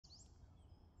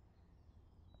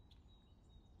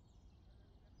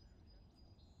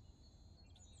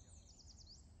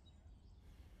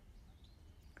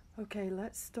Okay,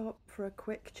 let's stop for a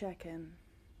quick check-in.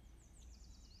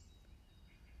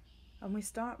 And we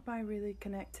start by really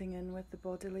connecting in with the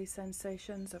bodily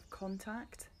sensations of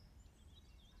contact.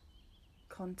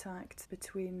 Contact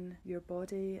between your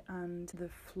body and the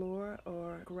floor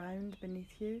or ground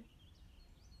beneath you.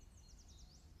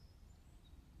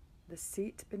 The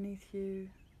seat beneath you.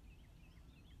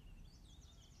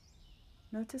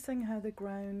 Noticing how the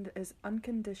ground is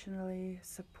unconditionally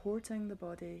supporting the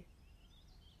body.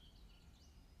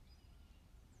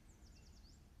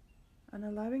 And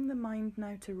allowing the mind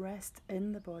now to rest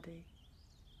in the body.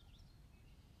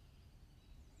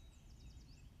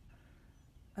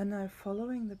 And now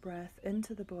following the breath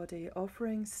into the body,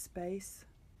 offering space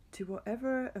to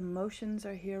whatever emotions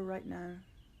are here right now.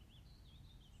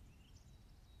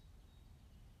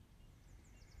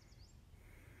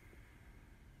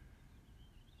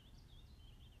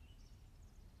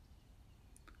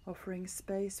 Offering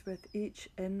space with each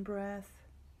in-breath.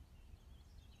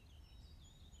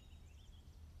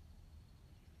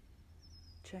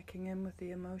 Checking in with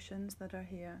the emotions that are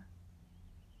here.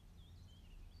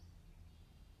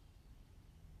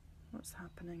 What's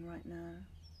happening right now?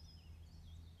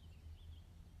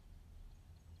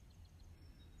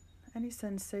 Any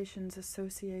sensations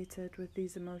associated with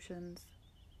these emotions?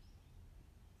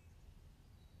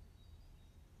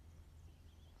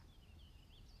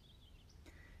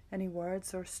 Any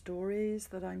words or stories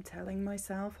that I'm telling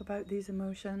myself about these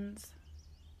emotions?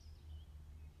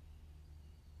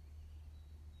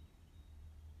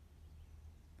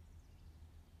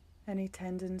 Any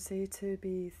tendency to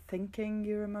be thinking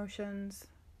your emotions?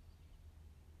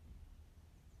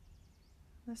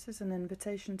 This is an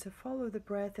invitation to follow the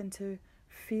breath into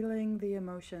feeling the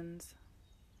emotions.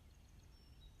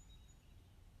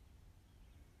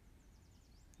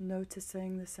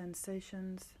 Noticing the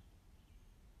sensations.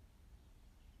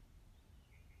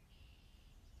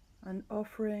 And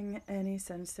offering any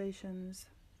sensations,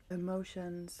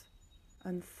 emotions,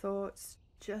 and thoughts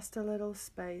just a little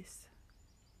space.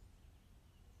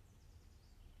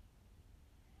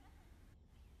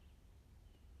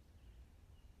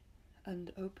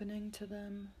 And opening to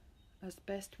them as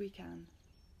best we can,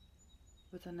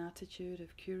 with an attitude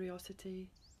of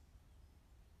curiosity,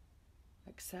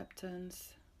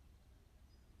 acceptance,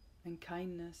 and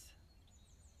kindness.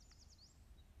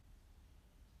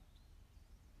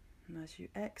 And as you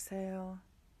exhale,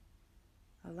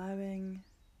 allowing,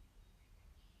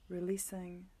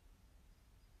 releasing,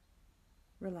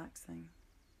 relaxing.